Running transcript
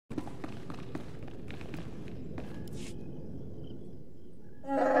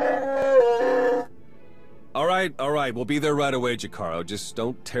Alright, we'll be there right away, Jakaro. Just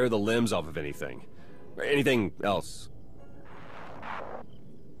don't tear the limbs off of anything. Or anything else.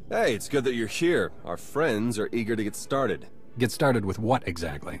 Hey, it's good that you're here. Our friends are eager to get started. Get started with what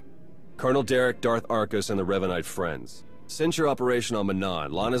exactly? Colonel Derek, Darth Arcus, and the Revan Knight friends. Since your operation on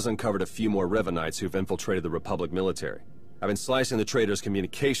Manan, Lana's uncovered a few more Revan Knights who've infiltrated the Republic military. I've been slicing the traitors'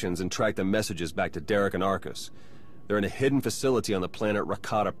 communications and tracked the messages back to Derek and Arcus. They're in a hidden facility on the planet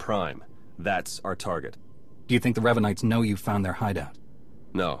Rakata Prime. That's our target. Do you think the Revan Knights know you found their hideout?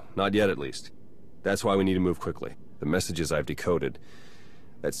 No, not yet at least. That's why we need to move quickly. The messages I've decoded.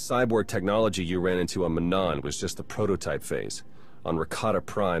 That cyborg technology you ran into on Manan was just the prototype phase. On Rakata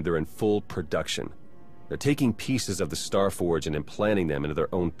Prime, they're in full production. They're taking pieces of the Star Forge and implanting them into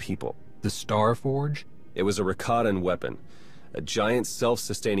their own people. The Star Forge? It was a Rakatan weapon. A giant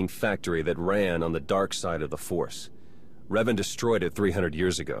self-sustaining factory that ran on the dark side of the Force. Revan destroyed it 300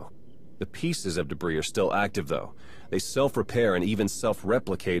 years ago. The pieces of debris are still active, though. They self-repair and even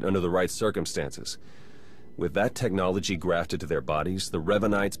self-replicate under the right circumstances. With that technology grafted to their bodies, the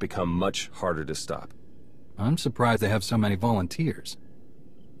Revan Knights become much harder to stop. I'm surprised they have so many volunteers.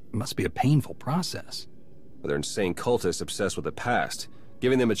 It must be a painful process. They're insane cultists obsessed with the past.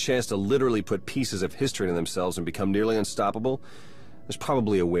 Giving them a chance to literally put pieces of history into themselves and become nearly unstoppable? There's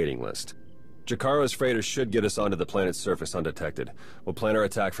probably a waiting list. Jakaro's freighters should get us onto the planet's surface undetected. We'll plan our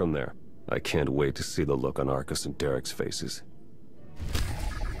attack from there. I can't wait to see the look on Arcus and Derek's faces.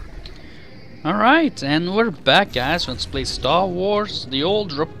 Alright, and we're back, guys. Let's play Star Wars, The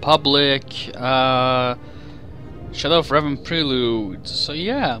Old Republic, Shadow of Revan Prelude. So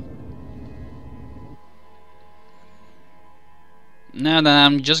yeah. Now then,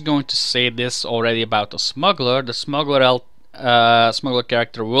 I'm just going to say this already about the smuggler. The smuggler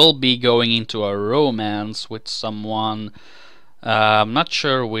character will be going into a romance with someone. I'm not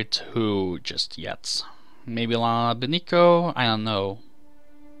sure with who just yet. Maybe Lana Benico? I don't know.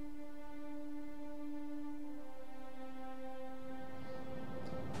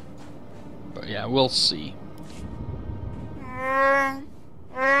 But yeah, we'll see.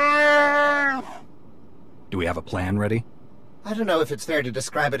 Do we have a plan ready? I don't know if it's fair to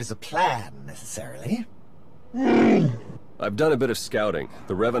describe it as a plan, necessarily. I've done a bit of scouting.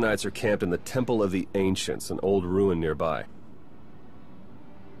 The Revan Knights are camped in the Temple of the Ancients, an old ruin nearby.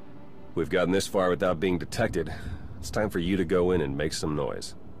 We've gotten this far without being detected. It's time for you to go in and make some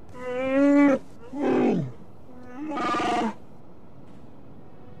noise.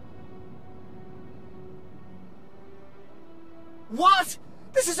 What?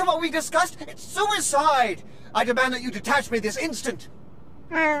 This isn't what we discussed! It's suicide! I demand that you detach me this instant!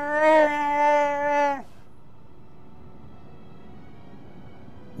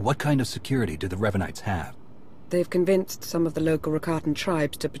 What kind of security do the Revan Knights have? They've convinced some of the local Rakatan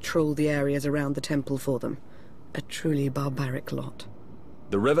tribes to patrol the areas around the temple for them. A truly barbaric lot.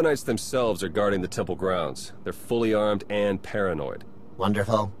 The Revan Knights themselves are guarding the temple grounds. They're fully armed and paranoid.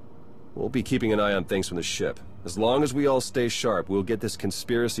 Wonderful. We'll be keeping an eye on things from the ship. As long as we all stay sharp, we'll get this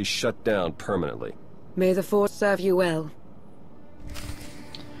conspiracy shut down permanently. May the Force serve you well.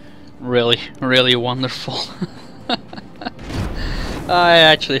 Really, really wonderful. I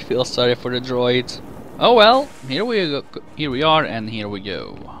actually feel sorry for the droid. Oh well, here we are, and here we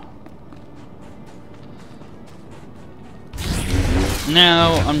go.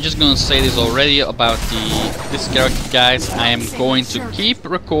 Now, I'm just gonna say this already about this character, guys. I am going to keep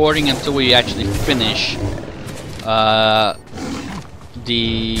recording until we actually finish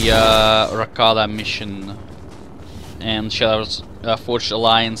the Rakata mission and Shadow's Forged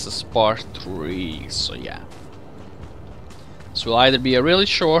Alliance's Part 3. So yeah. This will either be a really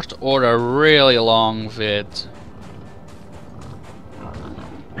short or a really long vid.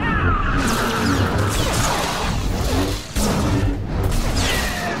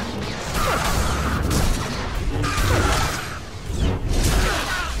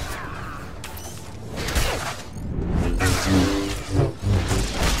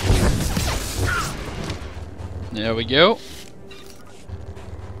 There we go.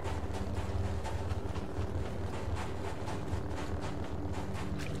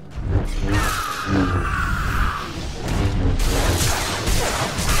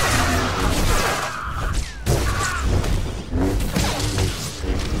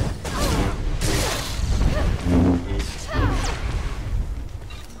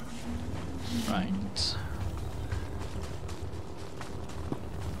 Right.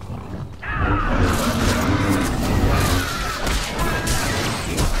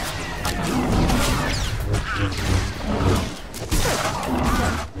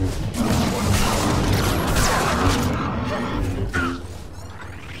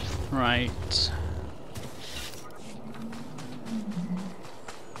 Right.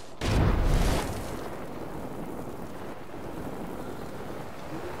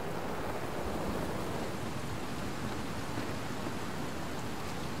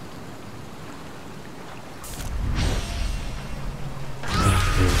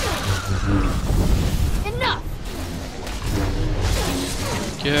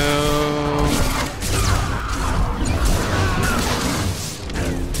 go.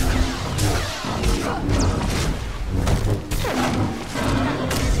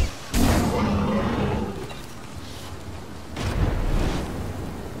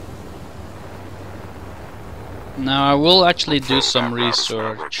 Now I will actually do some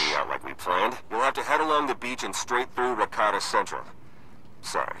research. Like we planned. You'll have to head along the beach and straight through Rakata Central.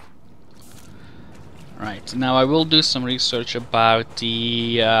 Sorry. Right, now I will do some research about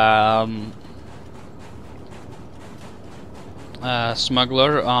the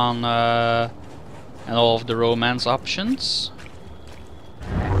smuggler on and all of the romance options.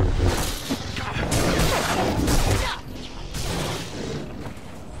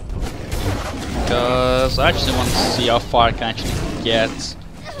 Because I actually want to see how far I can actually get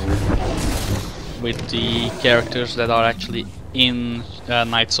with the characters that are actually in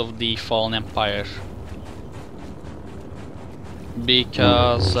Knights of the Fallen Empire.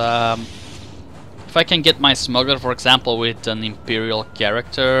 Because if I can get my smuggler, for example, with an Imperial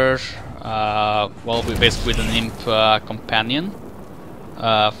character, well, basically with an Imp companion,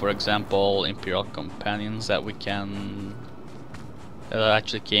 for example, Imperial companions that we can that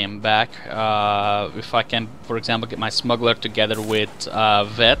actually came back. If I can, for example, get my smuggler together with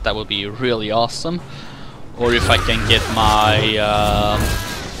Vet, that would be really awesome. Or if I can get my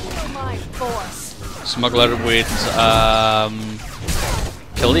smuggler with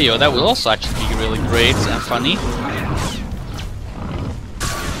Kaleo, that would also actually be really great and funny.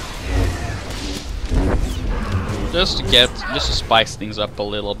 Just to spice things up a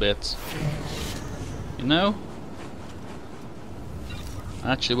little bit, you know.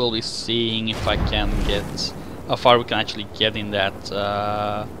 Actually, we'll be seeing if I can get how far we can actually get in that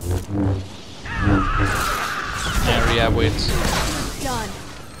area with. Done.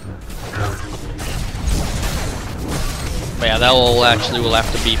 But yeah, that will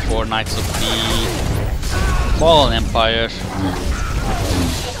have to be for Knights of the Fallen Empire.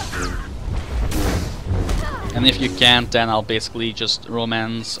 And if you can't, then I'll basically just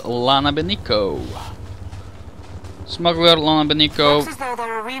romance Lana Beniko. Smuggler Lana Beniko. Looks as though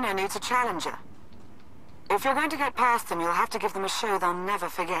their arena needs a challenger. If you're going to get past them, you'll have to give them a show they'll never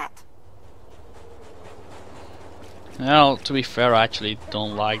forget. Well, to be fair, I actually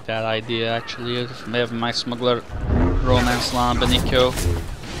don't like that idea. Actually, if I have my smuggler romance Lana Beniko.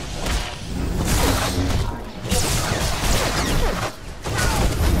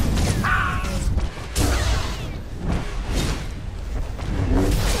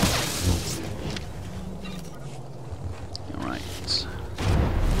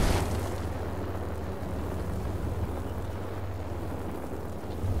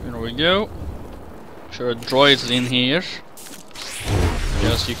 Go. Sure, droids in here,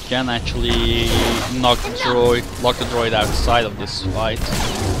 because you can actually lock the droid outside of this fight.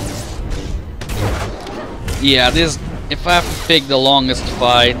 Yeah, this. If I have to pick the longest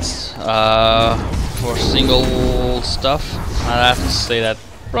fight for single stuff, I'd have to say that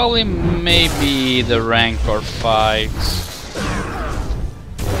probably maybe the Rancor fight.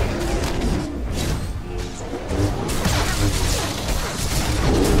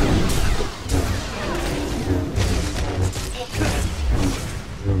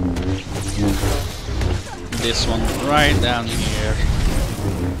 This one right down here.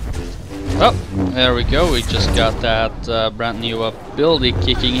 Oh, there we go. We just got that brand new ability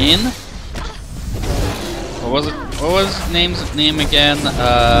kicking in. What was it? What was his name again?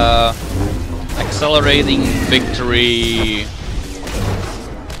 Accelerating Victory.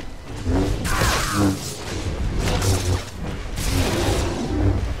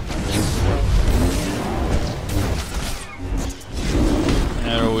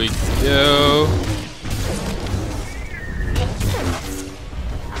 There we go.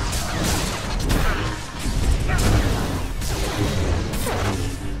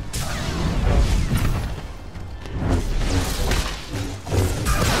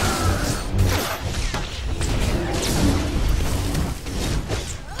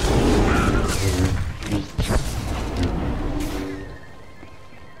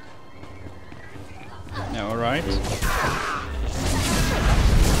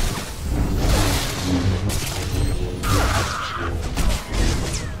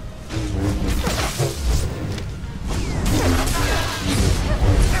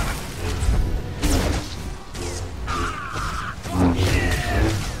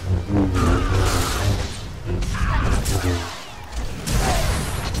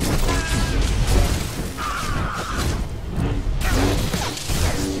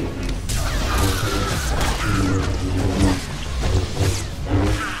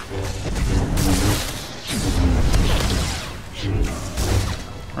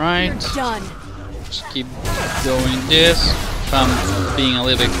 Right. You're done. Just keep doing this. If I'm being a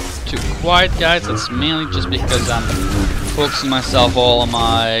little bit too quiet, guys, that's mainly just because I'm focusing myself all on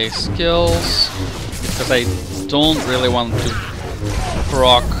my skills, because I don't really want to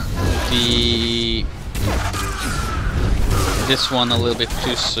proc this one a little bit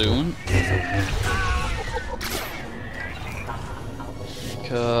too soon,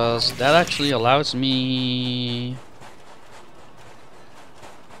 because that actually allows me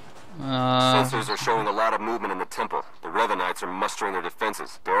Sensors are showing a lot of movement in the temple. The Revan Knights are mustering their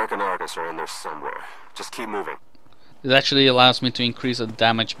defenses. Derek and Argus are in there somewhere. Just keep moving. it actually allows me to increase the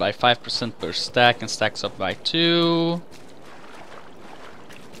damage by 5% per stack and stacks up by 2.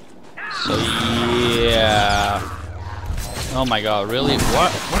 So yeah. Oh my god, really?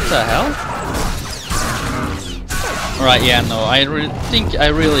 What the hell? Alright, yeah, no, I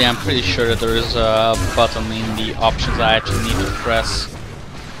really am pretty sure that there is a button in the options I actually need to press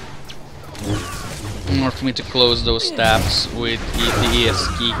in order for me to close those tabs with the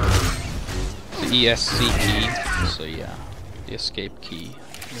ESC key. So yeah, the escape key.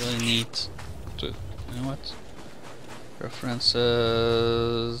 Really need to, you know what?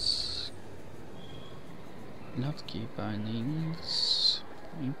 Preferences, not key bindings,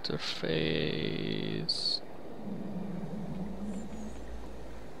 interface.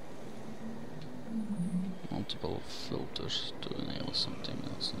 Multiple filters to enable something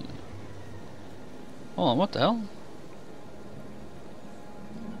else new. Hold on, what the hell?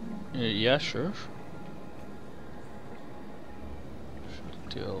 Yeah, sure.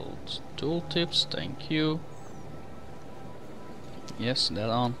 Tooltips, thank you. Yes, that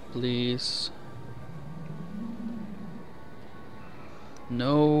on, please.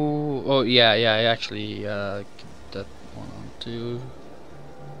 No. Oh, yeah, I actually get that one on too.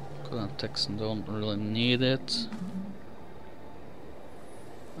 Context and don't really need it.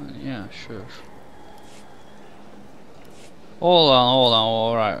 Yeah, sure. Hold on,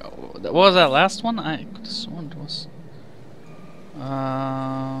 alright. What was that last one? I could have sworn it was.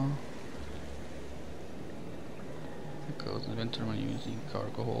 Goes inventory when using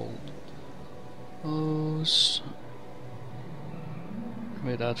cargo hold. Those.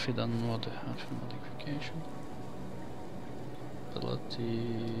 Wait, outfit and outfit modification.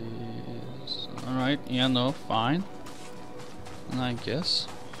 Abilities. Alright, yeah, no, fine. And I guess.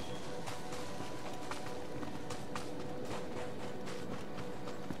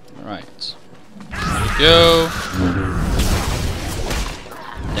 Right. There we go.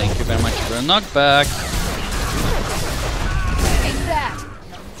 Thank you very much for a knockback. Take that.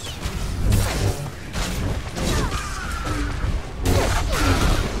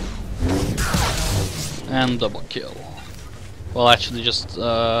 And double kill. Well, actually, just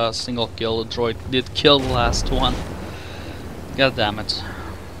single kill. The droid did kill the last one. God damn it.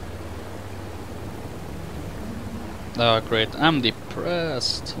 Oh, great. I'm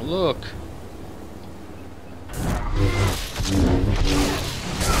depressed. Look.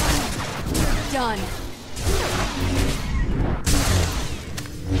 Done.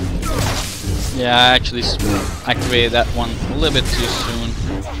 Yeah, I actually activated that one a little bit too soon.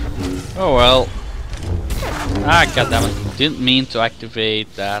 Oh well. Ah, goddammit. Didn't mean to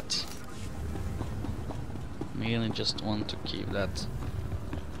activate that. Mainly just want to keep that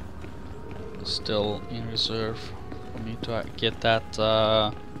still in reserve for me to get that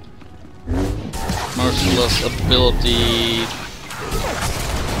merciless ability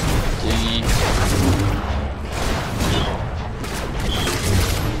thingy.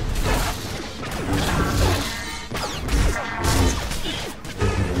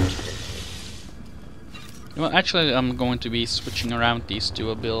 Well, actually, I'm going to be switching around these two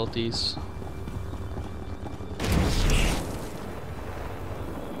abilities.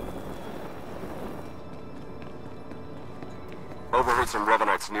 Overheard some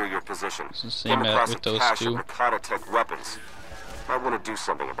Revanites near your position. It's the same with those two. Tech weapons. I want to do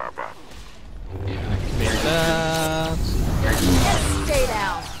something about that. Yeah, activate that. Stay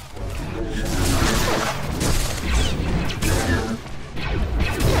down.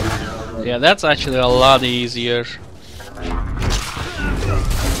 Yeah, that's actually a lot easier.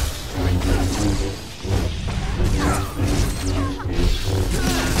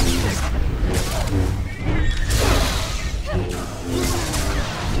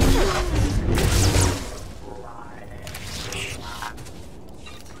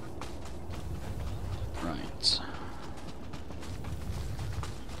 Right.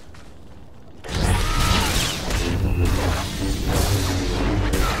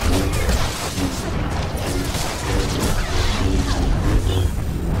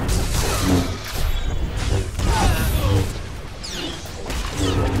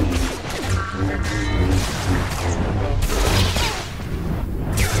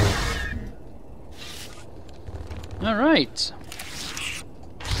 Alright.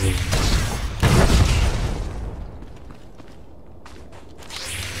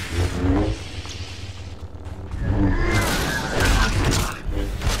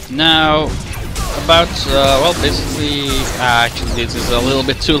 Now, about, well, basically, actually this is a little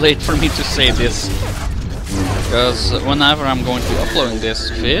bit too late for me to say this, because whenever I'm going to be uploading this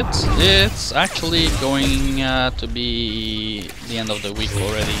vid, it's actually going to be the end of the week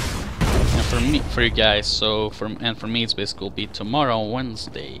already, and for me, for you guys, so for me it's basically will be tomorrow,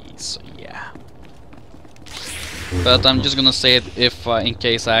 Wednesday, so yeah. But I'm just gonna say it if, in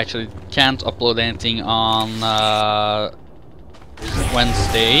case I actually can't upload anything on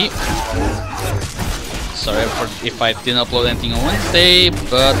Wednesday. Sorry if I didn't upload anything on Wednesday,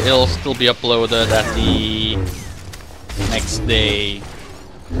 but it'll still be uploaded at the next day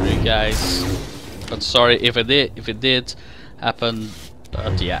for you guys. But sorry if it did happen.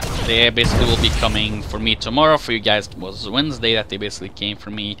 But yeah, they basically will be coming for me tomorrow. For you guys, it was Wednesday that they basically came for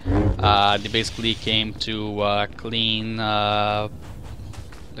me. They basically came to clean the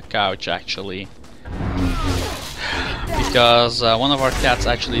couch actually, because one of our cats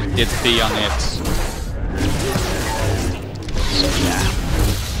actually did pee on it. So yeah,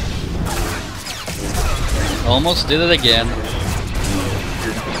 almost did it again.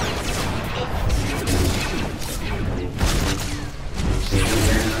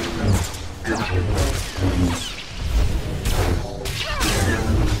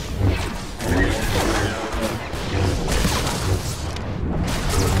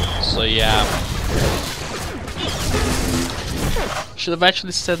 So yeah, should have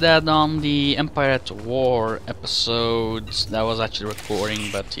actually said that on the Empire at War episode that was actually recording,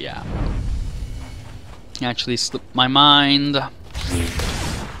 but yeah, actually slipped my mind.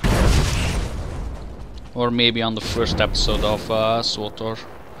 Or maybe on the first episode of SWTOR.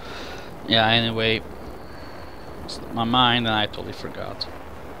 Yeah, anyway, slipped my mind and I totally forgot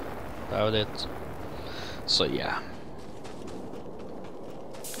about it. So yeah.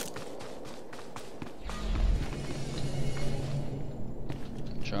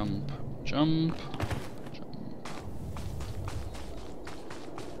 Jump, jump, jump.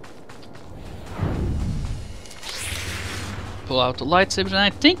 Pull out the lightsaber, and I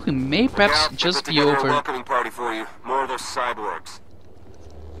think we may perhaps just be over. Welcoming party for you. More of those cyborgs.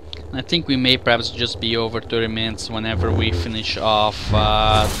 I think we may perhaps just be over 30 minutes whenever we finish off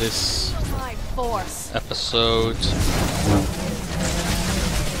this episode.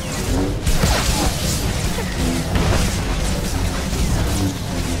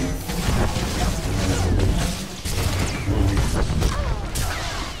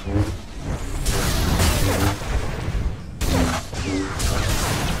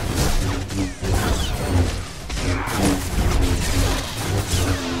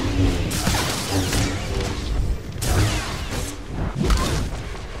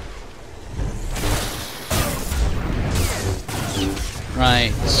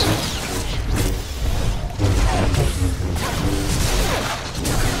 Right.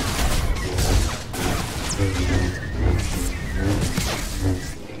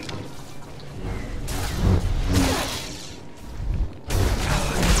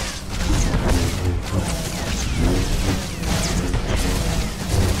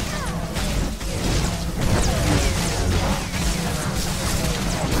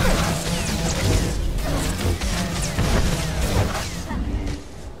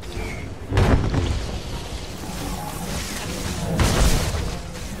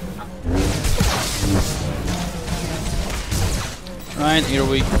 Right, here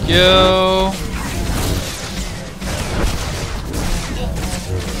we go.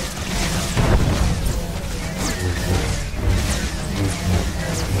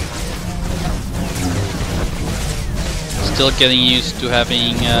 Still getting used to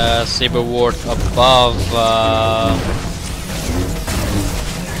having Saber Ward above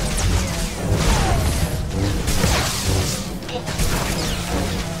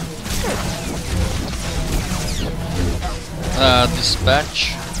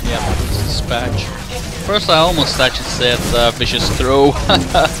dispatch. Yeah, dispatch. First I almost actually said vicious throw. Get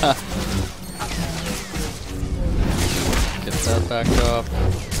that back up.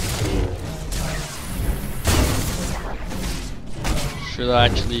 Should I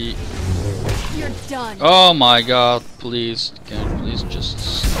actually... You're done. Oh my god, please. Can you please just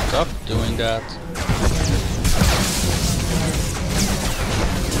stop doing that?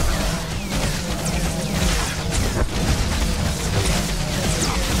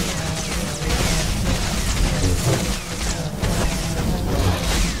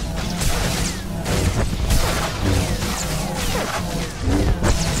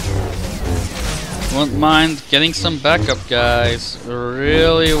 Wouldn't mind getting some backup, guys.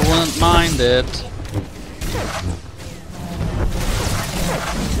 Really wouldn't mind it.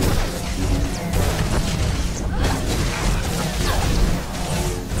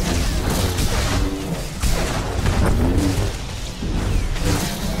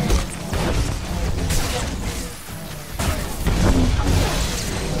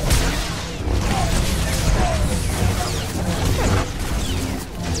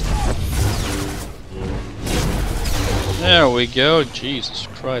 There we go. Jesus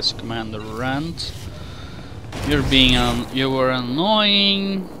Christ, Commander Rand. You were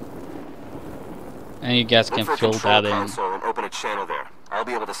annoying. And you guys can fill that in. Console and open a channel there. I'll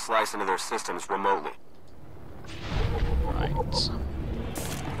be able to slice into their systems remotely. Right.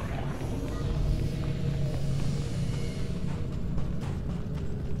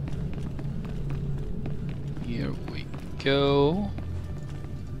 Here we go.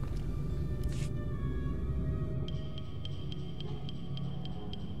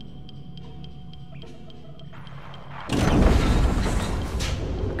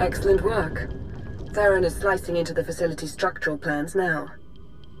 Excellent work. Theron is slicing into the facility's structural plans now.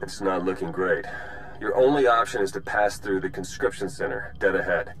 It's not looking great. Your only option is to pass through the conscription center, dead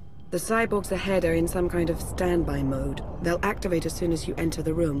ahead. The cyborgs ahead are in some kind of standby mode. They'll activate as soon as you enter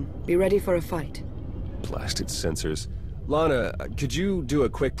the room. Be ready for a fight. Blasted sensors. Lana, could you do a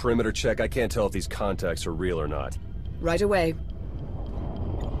quick perimeter check? I can't tell if these contacts are real or not. Right away.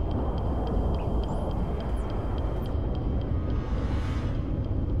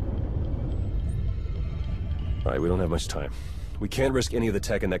 Alright, we don't have much time. We can't risk any of the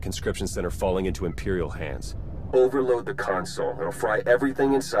tech in that conscription center falling into Imperial hands. Overload the console. It'll fry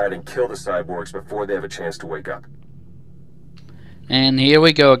everything inside and kill the cyborgs before they have a chance to wake up. And here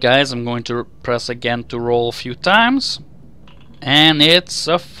we go, guys. I'm going to press again to roll a few times. And it's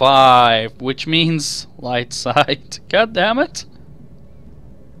a 5, which means light side. God damn it.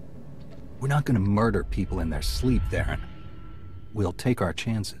 We're not gonna murder people in their sleep, Theron. We'll take our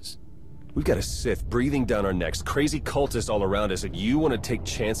chances. We've got a Sith breathing down our necks, crazy cultists all around us, and you want to take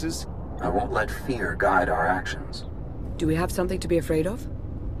chances? I won't let fear guide our actions. Do we have something to be afraid of?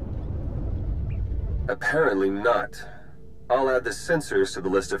 Apparently not. I'll add the sensors to the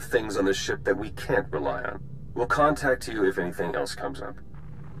list of things on the ship that we can't rely on. We'll contact you if anything else comes up.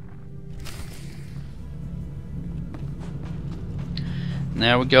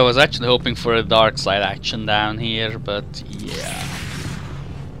 There we go. I was actually hoping for a dark side action down here, but yeah.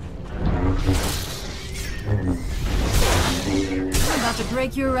 I'm about to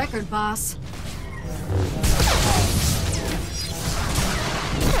break your record, boss.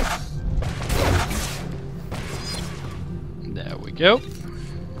 There we go.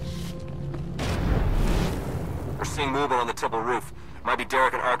 We're seeing movement on the temple roof. Might be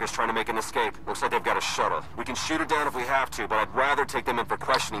Derek and Arcus trying to make an escape. Looks like they've got a shuttle. We can shoot it down if we have to, but I'd rather take them in for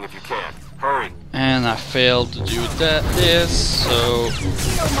questioning if you can. Hurry. And I failed to do this, so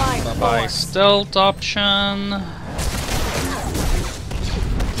bye-bye stealth option.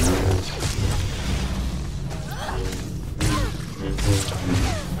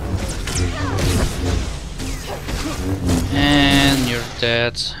 And you're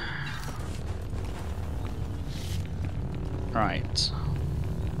dead. Right.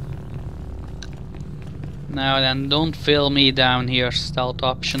 Now then, don't fail me down here. Stealth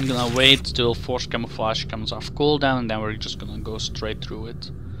option. Gonna wait till force camouflage comes off cooldown, and then we're just gonna go straight through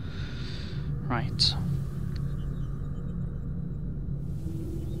it. Right.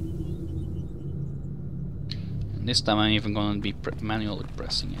 And this time I'm even gonna be manually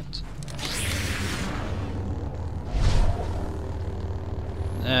pressing it.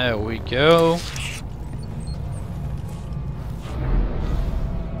 There we go.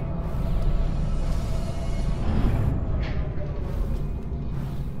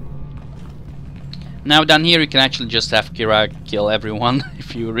 Now down here you can actually just have Kira kill everyone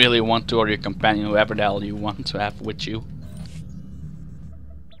if you really want to, or your companion, whoever the hell you want to have with you.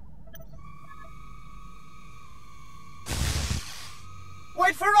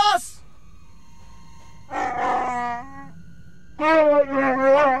 Wait for us!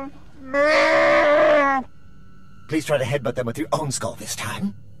 Please try to headbutt them with your own skull this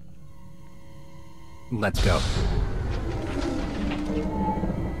time. Let's go.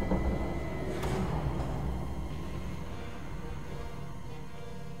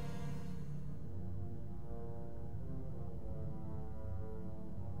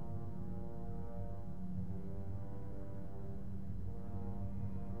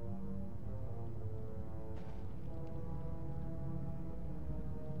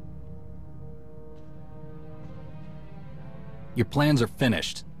 Your plans are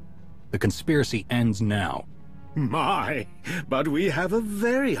finished. The conspiracy ends now. My, but we have a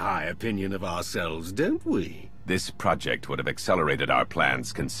very high opinion of ourselves, don't we? This project would have accelerated our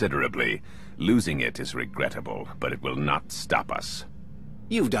plans considerably. Losing it is regrettable, but it will not stop us.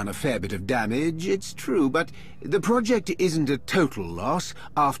 You've done a fair bit of damage, it's true, but the project isn't a total loss.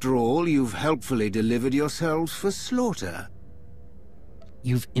 After all, you've helpfully delivered yourselves for slaughter.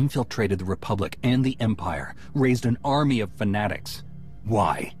 You've infiltrated the Republic and the Empire, raised an army of fanatics.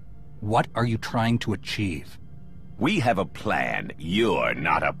 Why? What are you trying to achieve? We have a plan. You're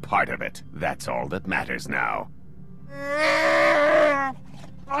not a part of it. That's all that matters now.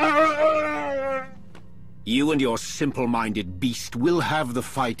 You and your simple-minded beast will have the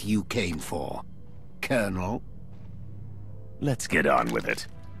fight you came for, Colonel. Let's get on with it.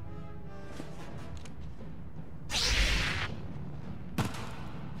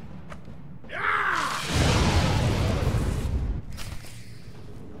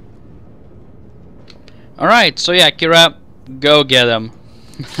 Alright, so yeah, Kira, go get him.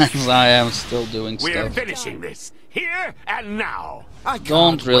 As I am still doing stuff. We're finishing this, here and now. I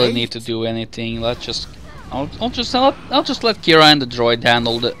Don't really wait. need to do anything. Let's just, I'll just let Kira and the droid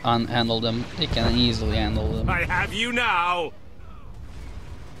handle them. They can easily handle them. I have you now.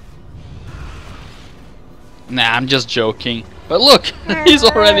 Nah, I'm just joking. But look, he's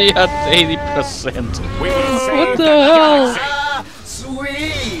already at 80%. What the hell?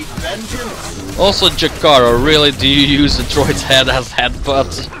 Sweet vengeance. Also, Jakaro, really, do you use the droid's head as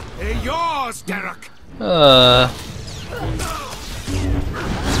headbutt? They're yours, Derek.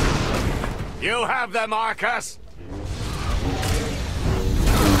 You have them, Marcus.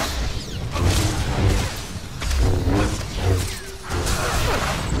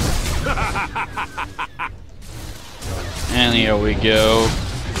 And here we go.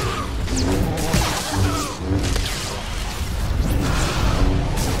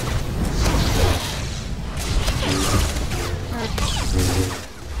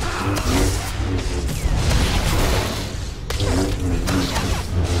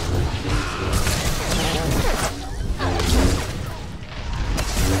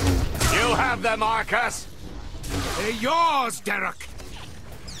 You have them, Marcus. They're yours, Derek.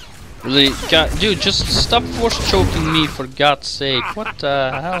 Really, dude, just stop force choking me for God's sake. What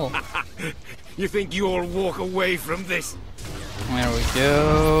the hell? You think you'll walk away from this? There we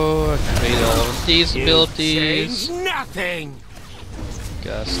go. Activate all of these abilities. Change nothing.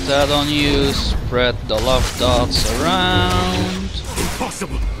 Cast that on you. Spread the love dots around.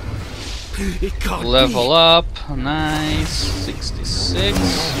 Impossible. It can't Level up. Nice. 66.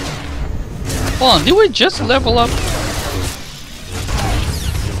 Hold on, did we just level up?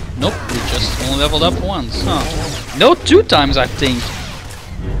 Nope, we just only leveled up once, huh? No, 2 times, I think.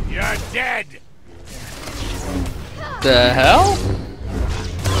 You're dead. The hell?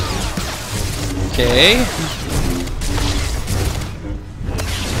 Okay.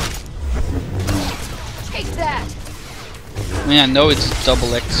 Take that! I mean, I know it's double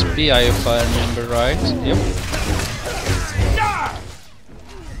XP, if I remember right. Yep.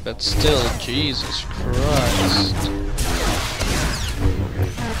 But still, Jesus Christ.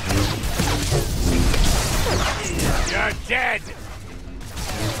 You're dead.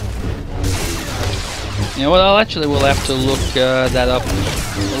 You know what? I'll actually will have to look that up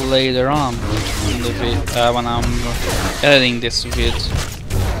later on in the vid when I'm editing this vid.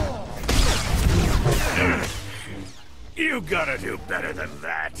 You gotta do better than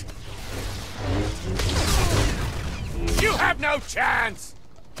that. You have no chance.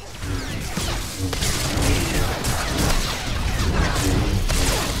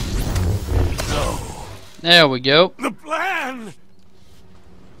 No. There we go. The plan.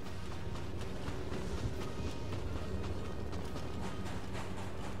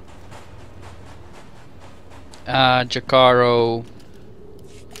 Jakaro.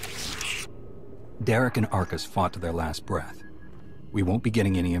 Derek and Arcus fought to their last breath. We won't be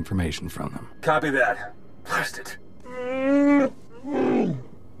getting any information from them. Copy that. Blast it.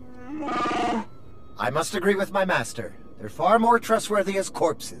 I must agree with my master. They're far more trustworthy as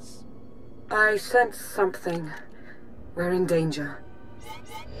corpses. I sense something. We're in danger.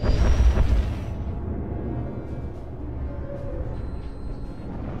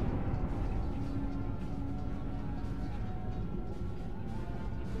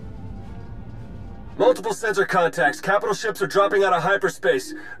 Multiple sensor contacts. Capital ships are dropping out of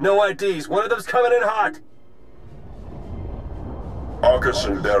hyperspace. No IDs. One of them's coming in hot. Arcus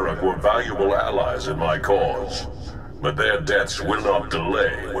and Derek were valuable allies in my cause, but their deaths will not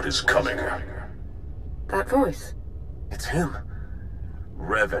delay what is coming. That voice. It's him.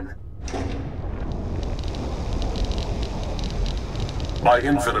 Revan. My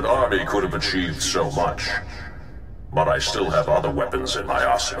infinite army could have achieved so much. But I still have other weapons in my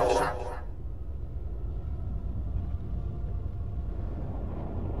arsenal.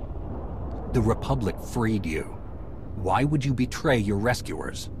 The Republic freed you. Why would you betray your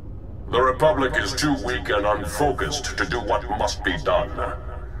rescuers? The Republic is too weak and unfocused to do what must be done.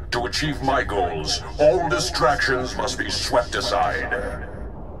 To achieve my goals, all distractions must be swept aside.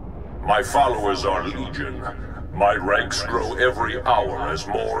 My followers are legion. My ranks grow every hour as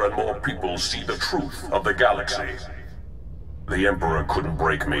more and more people see the truth of the galaxy. The Emperor couldn't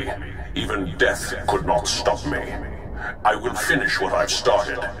break me. Even death could not stop me. I will finish what I've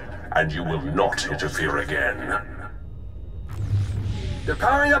started, and you will not interfere again. They're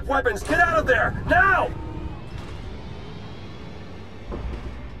powering up weapons! Get out of there! Now!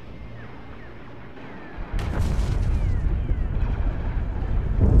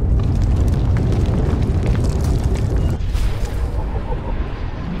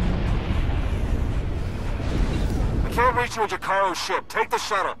 I can't reach you with Jakaro's ship. Take the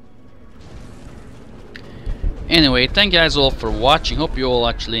shuttle. Anyway, thank you guys all for watching. Hope you all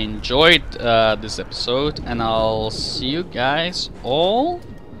actually enjoyed this episode, and I'll see you guys all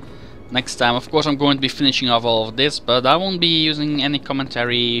next time. Of course, I'm going to be finishing off all of this, but I won't be using any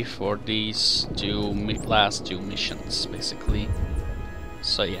commentary for these last two missions, basically.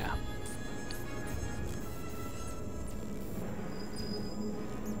 So yeah.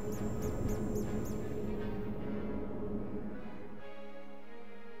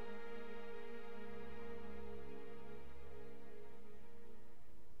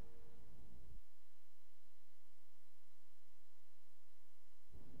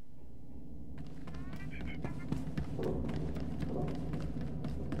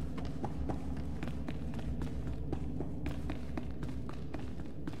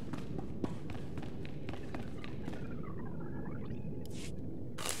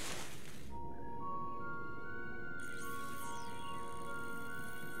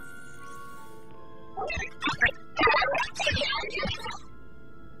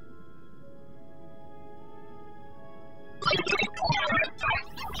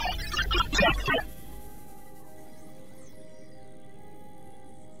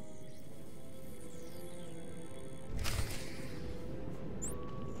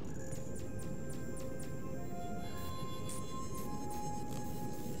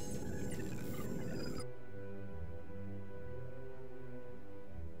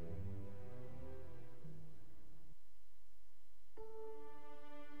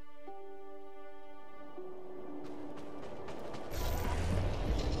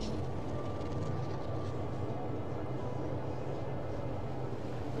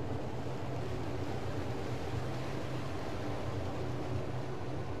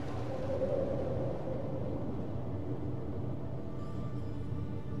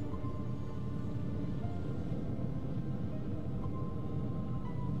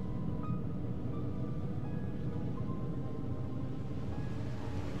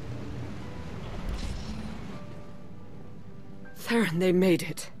 Theron, they made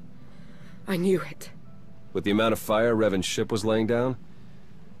it. I knew it. With the amount of fire Revan's ship was laying down,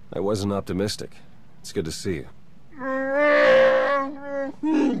 I wasn't optimistic. It's good to see you.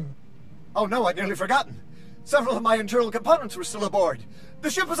 Oh no, I'd nearly forgotten. Several of my internal components were still aboard. The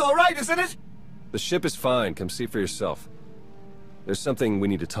ship is all right, isn't it? The ship is fine. Come see for yourself. There's something we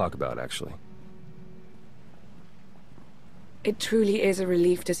need to talk about, actually. It truly is a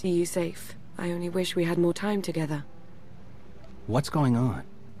relief to see you safe. I only wish we had more time together. What's going on?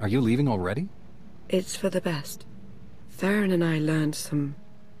 Are you leaving already? It's for the best. Theron and I learned some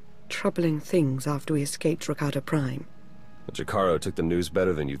troubling things after we escaped Rakata Prime. But Jakaro took the news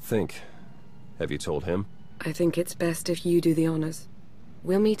better than you'd think. Have you told him? I think it's best if you do the honors.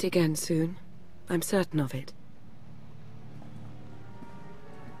 We'll meet again soon. I'm certain of it.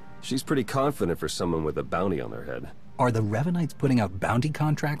 She's pretty confident for someone with a bounty on their head. Are the Revanites putting out bounty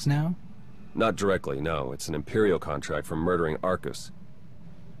contracts now? Not directly, no. It's an Imperial contract for murdering Arcus.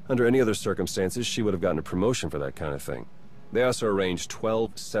 Under any other circumstances, she would have gotten a promotion for that kind of thing. They also arranged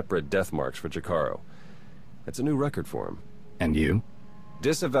 12 separate death marks for Jakaro. That's a new record for him. And you?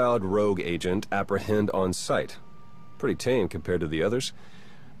 Disavowed rogue agent, apprehend on sight. Pretty tame compared to the others.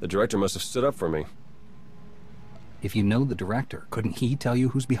 The director must have stood up for me. If you know the director, couldn't he tell you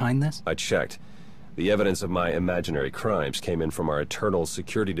who's behind this? I checked. The evidence of my imaginary crimes came in from our Eternal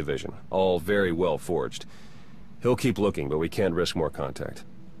Security Division, all very well forged. He'll keep looking, but we can't risk more contact.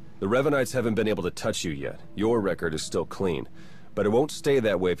 The Revanites haven't been able to touch you yet. Your record is still clean, but it won't stay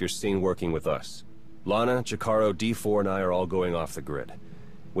that way if you're seen working with us. Lana, Jakaro, D4, and I are all going off the grid.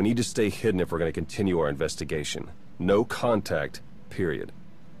 We need to stay hidden if we're going to continue our investigation. No contact period.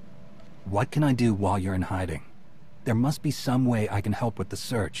 What can I do while you're in hiding? There must be some way I can help with the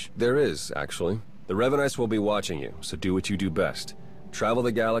search. There is, actually. The Revanites will be watching you, so do what you do best. Travel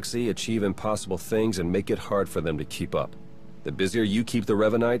the galaxy, achieve impossible things, and make it hard for them to keep up. The busier you keep the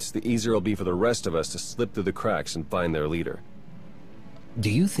Revanites, the easier it'll be for the rest of us to slip through the cracks and find their leader. Do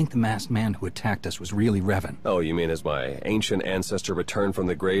you think the masked man who attacked us was really Revan? Oh, you mean as my ancient ancestor returned from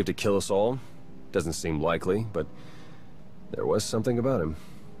the grave to kill us all? Doesn't seem likely, but there was something about him.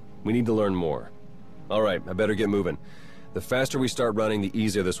 We need to learn more. All right, I better get moving. The faster we start running, the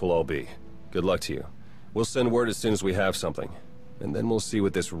easier this will all be. Good luck to you. We'll send word as soon as we have something. And then we'll see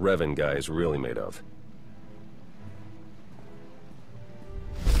what this Revan guy is really made of.